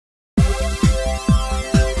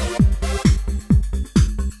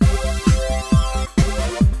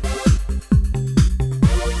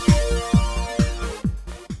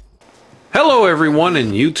Hello everyone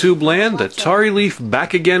in YouTube land, Atari Leaf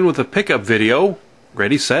back again with a pickup video.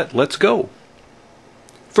 Ready, set, let's go.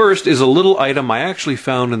 First is a little item I actually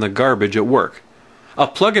found in the garbage at work. A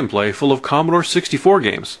plug-and-play full of Commodore 64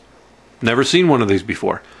 games. Never seen one of these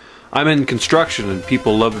before. I'm in construction and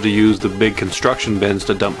people love to use the big construction bins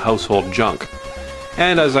to dump household junk.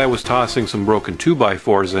 And as I was tossing some broken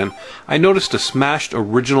 2x4s in, I noticed a smashed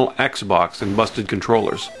original Xbox and busted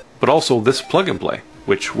controllers. But also this plug-and-play,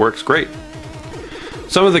 which works great.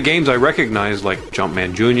 Some of the games I recognize, like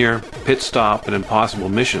Jumpman Jr., Pit Stop, and Impossible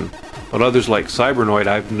Mission, but others like Cybernoid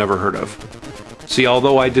I've never heard of. See,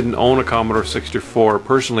 although I didn't own a Commodore 64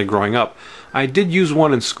 personally growing up, I did use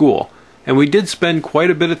one in school, and we did spend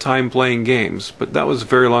quite a bit of time playing games, but that was a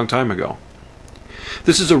very long time ago.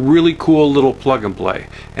 This is a really cool little plug-and-play,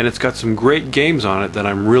 and it's got some great games on it that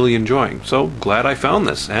I'm really enjoying, so glad I found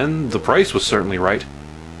this, and the price was certainly right.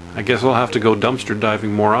 I guess I'll have to go dumpster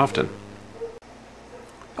diving more often.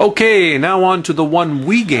 Okay, now on to the one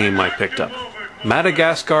Wii game I picked up.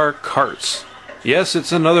 Madagascar Karts. Yes,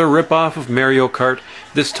 it's another rip-off of Mario Kart,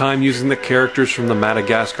 this time using the characters from the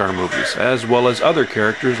Madagascar movies, as well as other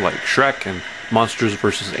characters like Shrek and Monsters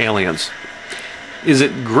vs. Aliens. Is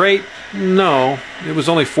it great? No. It was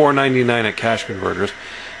only $4.99 at Cash Converters,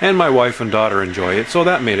 and my wife and daughter enjoy it, so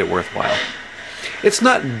that made it worthwhile. It's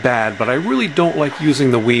not bad, but I really don't like using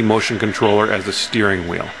the Wii motion controller as a steering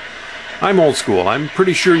wheel. I'm old school. I'm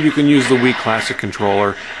pretty sure you can use the Wii Classic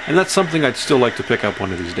controller, and that's something I'd still like to pick up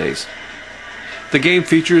one of these days. The game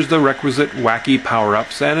features the requisite wacky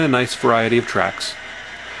power-ups and a nice variety of tracks.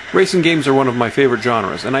 Racing games are one of my favorite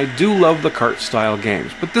genres, and I do love the kart-style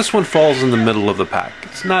games, but this one falls in the middle of the pack.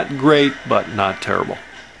 It's not great, but not terrible.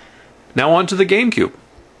 Now on to the GameCube.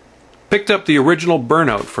 Picked up the original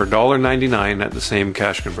Burnout for $1.99 at the same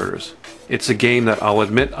Cash Converters. It's a game that I'll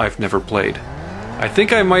admit I've never played. I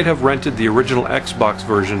think I might have rented the original Xbox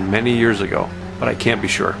version many years ago, but I can't be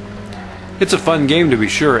sure. It's a fun game to be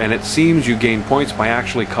sure, and it seems you gain points by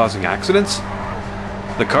actually causing accidents.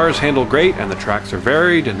 The cars handle great, and the tracks are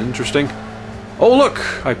varied and interesting. Oh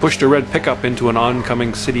look! I pushed a red pickup into an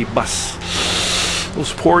oncoming city bus.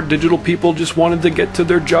 Those poor digital people just wanted to get to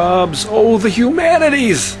their jobs. Oh, the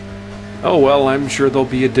humanities! Oh well, I'm sure there'll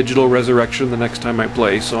be a digital resurrection the next time I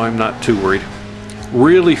play, so I'm not too worried.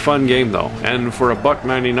 Really fun game though, and for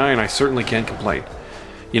 $1.99 I certainly can't complain.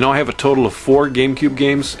 You know, I have a total of 4 GameCube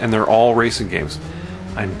games, and they're all racing games.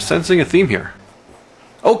 I'm sensing a theme here.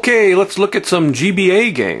 Okay, let's look at some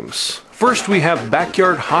GBA games. First we have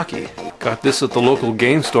Backyard Hockey. Got this at the local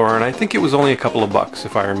game store, and I think it was only a couple of bucks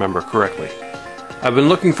if I remember correctly. I've been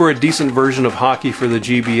looking for a decent version of hockey for the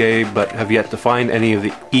GBA, but have yet to find any of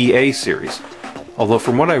the EA series. Although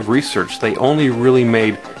from what I've researched, they only really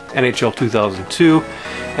made NHL 2002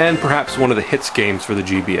 and perhaps one of the hits games for the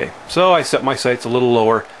GBA. So I set my sights a little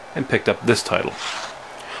lower and picked up this title.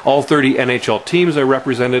 All 30 NHL teams are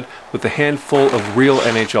represented with a handful of real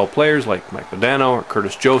NHL players like Mike Modano or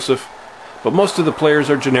Curtis Joseph, but most of the players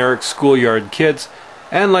are generic schoolyard kids,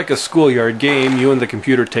 and like a schoolyard game, you and the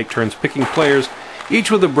computer take turns picking players,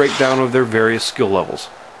 each with a breakdown of their various skill levels.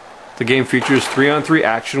 The game features 3-on-3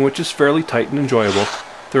 action, which is fairly tight and enjoyable.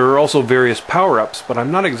 There are also various power-ups, but I'm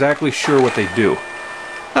not exactly sure what they do.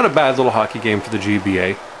 Not a bad little hockey game for the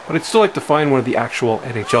GBA, but I'd still like to find one of the actual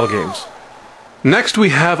NHL games. Next we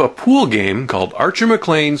have a pool game called Archer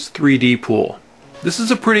McLean's 3D Pool. This is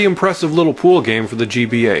a pretty impressive little pool game for the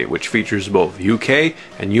GBA, which features both UK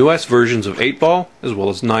and US versions of 8-ball as well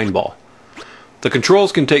as 9-ball. The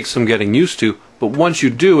controls can take some getting used to, but once you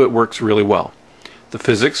do, it works really well. The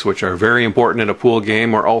physics, which are very important in a pool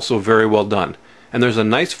game, are also very well done, and there's a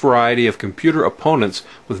nice variety of computer opponents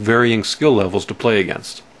with varying skill levels to play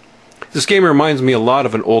against. This game reminds me a lot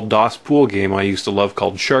of an old DOS pool game I used to love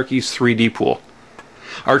called Sharky's 3D Pool.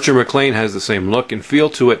 Archer McLean has the same look and feel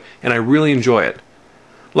to it, and I really enjoy it.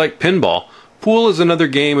 Like pinball, pool is another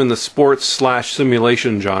game in the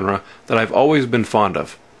sports/simulation genre that I've always been fond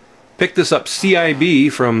of. Picked this up CIB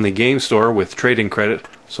from the game store with trading credit,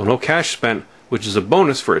 so no cash spent, which is a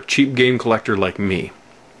bonus for a cheap game collector like me.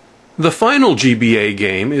 The final GBA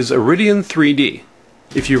game is Iridion 3D.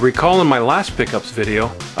 If you recall in my last pickups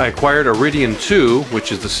video, I acquired Iridion 2, which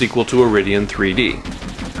is the sequel to Iridion 3D.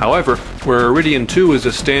 However, where Iridion 2 is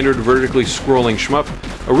a standard vertically scrolling shmup,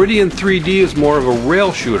 Iridion 3D is more of a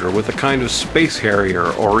rail shooter with a kind of Space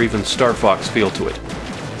Harrier or even Star Fox feel to it.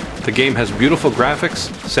 The game has beautiful graphics,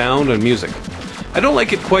 sound, and music. I don't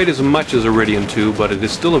like it quite as much as Iridion 2, but it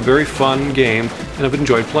is still a very fun game, and I've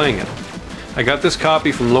enjoyed playing it. I got this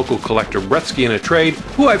copy from local collector Bretsky in a trade,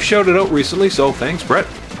 who I've shouted out recently, so thanks Brett.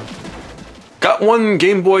 Got one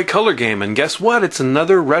Game Boy Color game, and guess what? It's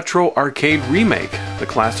another retro arcade remake, the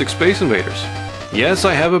classic Space Invaders. Yes,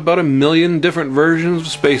 I have about 1 million different versions of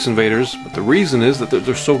Space Invaders, but the reason is that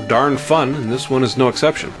they're so darn fun, and this one is no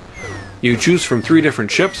exception. You choose from 3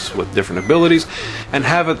 different ships with different abilities, and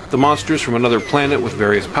have the monsters from another planet with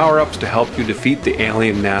various power-ups to help you defeat the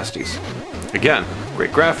alien nasties. Again,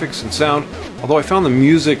 great graphics and sound, although I found the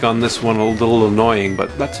music on this one a little annoying,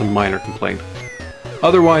 but that's a minor complaint.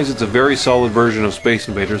 Otherwise, it's a very solid version of Space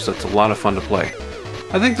Invaders that's a lot of fun to play.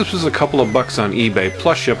 I think this was a couple of bucks on eBay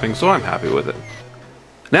plus shipping, so I'm happy with it.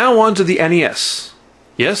 Now on to the NES.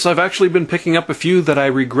 Yes, I've actually been picking up a few that I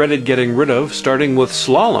regretted getting rid of, starting with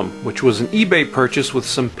Slalom, which was an eBay purchase with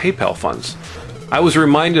some PayPal funds. I was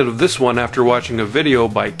reminded of this one after watching a video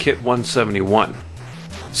by Kit171.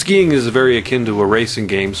 Skiing is very akin to a racing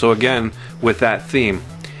game, so again, with that theme.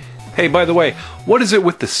 Hey, by the way, what is it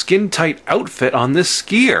with the skin-tight outfit on this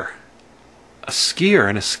skier? A skier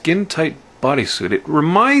in a skin-tight bodysuit. It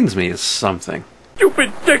reminds me of something.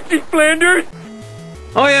 Stupid sexy Flanders!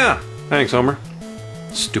 Oh yeah, thanks Homer.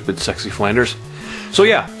 Stupid sexy Flanders. So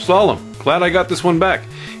yeah, Slalom. Glad I got this one back.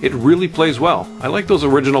 It really plays well. I like those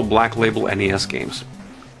original Black Label NES games.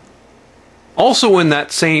 Also in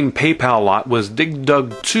that same PayPal lot was Dig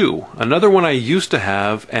Dug 2, another one I used to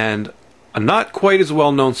have, and a not quite as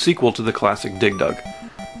well known sequel to the classic Dig Dug.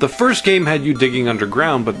 The first game had you digging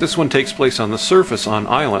underground, but this one takes place on the surface on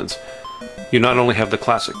islands. You not only have the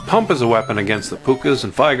classic pump as a weapon against the pukas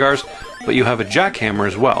and figars, but you have a jackhammer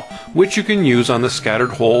as well, which you can use on the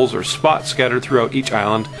scattered holes or spots scattered throughout each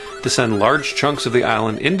island to send large chunks of the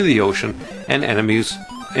island into the ocean and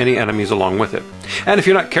any enemies along with it. And if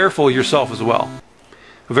you're not careful, yourself as well.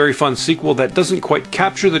 A very fun sequel that doesn't quite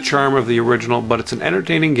capture the charm of the original, but it's an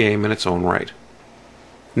entertaining game in its own right.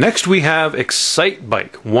 Next we have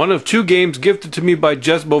Excitebike, one of 2 games gifted to me by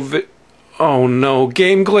Jesbo. Oh no,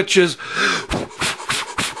 game glitches!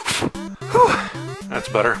 That's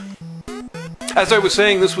better. As I was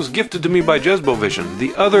saying, this was gifted to me by Jesbovision,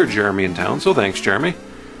 the other Jeremy in town, so thanks Jeremy.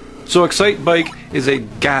 So Excitebike is a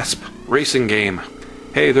gasp racing game.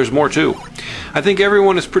 Hey, there's more too. I think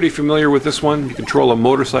everyone is pretty familiar with this one. You control a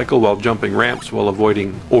motorcycle while jumping ramps while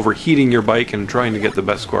avoiding overheating your bike and trying to get the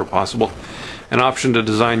best score possible. An option to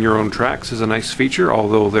design your own tracks is a nice feature,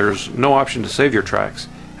 although there's no option to save your tracks,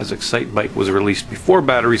 as Excitebike was released before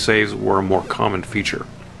battery saves were a more common feature.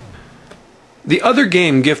 The other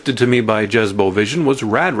game gifted to me by Jesbovision was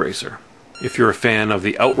Rad Racer. If you're a fan of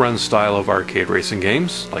the Outrun style of arcade racing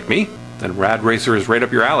games, like me, then Rad Racer is right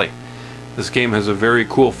up your alley. This game has a very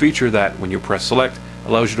cool feature that, when you press select,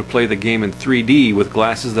 allows you to play the game in 3D with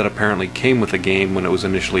glasses that apparently came with the game when it was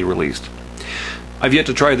initially released. I've yet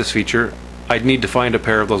to try this feature. I'd need to find a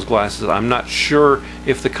pair of those glasses. I'm not sure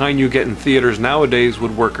if the kind you get in theaters nowadays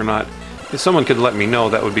would work or not. If someone could let me know,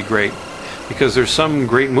 that would be great. Because there's some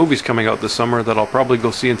great movies coming out this summer that I'll probably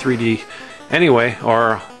go see in 3D anyway,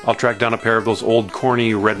 or I'll track down a pair of those old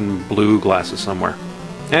corny red and blue glasses somewhere.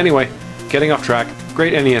 Anyway, getting off track,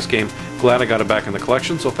 great NES game. Glad I got it back in the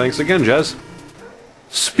collection, so thanks again, Jez.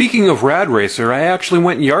 Speaking of Rad Racer, I actually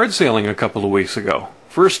went yard sailing a couple of weeks ago.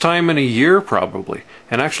 First time in a year, probably,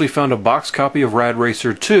 and actually found a box copy of Rad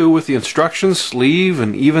Racer 2 with the instructions, sleeve,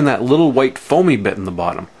 and even that little white foamy bit in the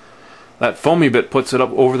bottom. That foamy bit puts it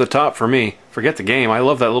up over the top for me. Forget the game, I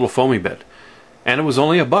love that little foamy bit. And it was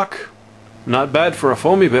only $1. Not bad for a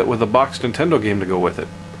foamy bit with a boxed Nintendo game to go with it.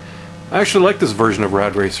 I actually like this version of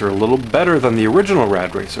Rad Racer a little better than the original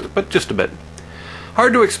Rad Racer, but just a bit.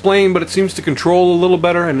 Hard to explain, but it seems to control a little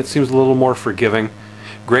better and it seems a little more forgiving.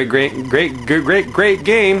 Great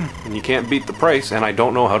game, and you can't beat the price, and I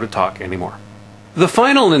don't know how to talk anymore. The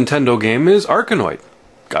final Nintendo game is Arkanoid.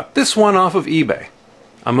 Got this one off of eBay.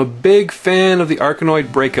 I'm a big fan of the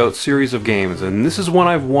Arkanoid Breakout series of games, and this is one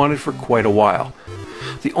I've wanted for quite a while.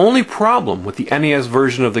 The only problem with the NES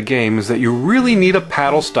version of the game is that you really need a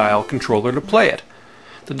paddle-style controller to play it.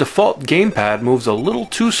 The default gamepad moves a little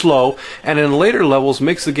too slow, and in later levels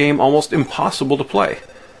makes the game almost impossible to play.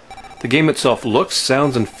 The game itself looks,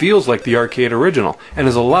 sounds, and feels like the arcade original, and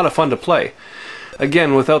is a lot of fun to play.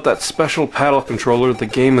 Again, without that special paddle controller, the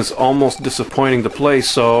game is almost disappointing to play,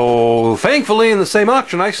 so thankfully in the same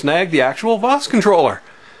auction I snagged the actual VOS controller.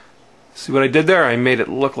 See what I did there? I made it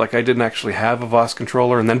look like I didn't actually have a VOS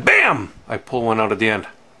controller, and then BAM! I pull one out at the end.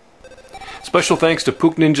 Special thanks to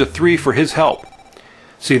Pook Ninja 3 for his help.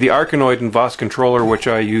 See, the Arkanoid and VOS controller, which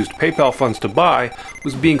I used PayPal funds to buy,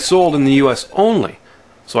 was being sold in the US only.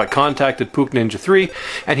 So I contacted Pook Ninja 3,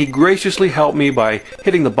 and he graciously helped me by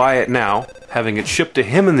hitting the buy it now, having it shipped to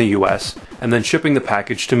him in the US, and then shipping the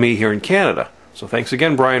package to me here in Canada. So thanks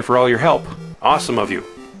again, Brian, for all your help. Awesome of you.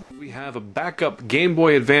 We have have a backup Game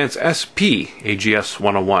Boy Advance SP AGS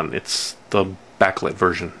 101. It's the backlit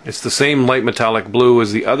version. It's the same light metallic blue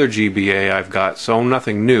as the other GBA I've got, so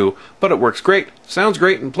nothing new, but it works great, sounds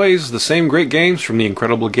great, and plays the same great games from the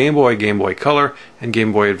incredible Game Boy Color, and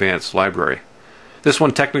Game Boy Advance library. This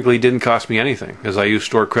one technically didn't cost me anything, as I used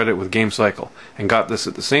store credit with GameCycle, and got this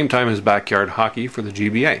at the same time as Backyard Hockey for the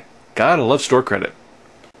GBA. Gotta love store credit.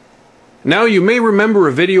 Now, you may remember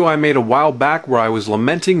a video I made a while back where I was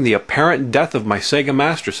lamenting the apparent death of my Sega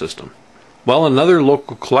Master System. Well, another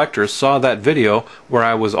local collector saw that video where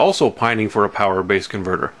I was also pining for a power-based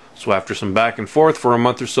converter. So after some back and forth for a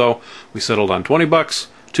month or so, we settled on 20 bucks,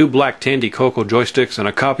 2 black Tandy Coco joysticks, and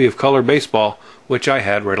a copy of Color Baseball, which I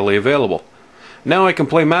had readily available. Now I can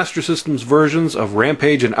play Master System's versions of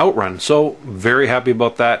Rampage and Outrun, so very happy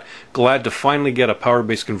about that. Glad to finally get a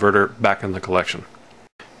power-based converter back in the collection.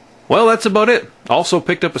 Well, that's about it. Also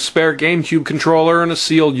picked up a spare GameCube controller and a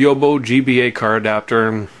sealed Yobo GBA car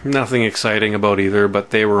adapter. Nothing exciting about either,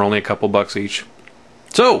 but they were only a couple bucks each.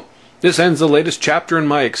 So, this ends the latest chapter in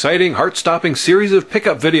my exciting, heart-stopping series of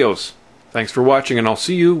pickup videos. Thanks for watching, and I'll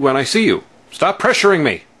see you when I see you. Stop pressuring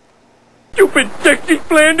me! Stupid technic,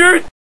 Flanders!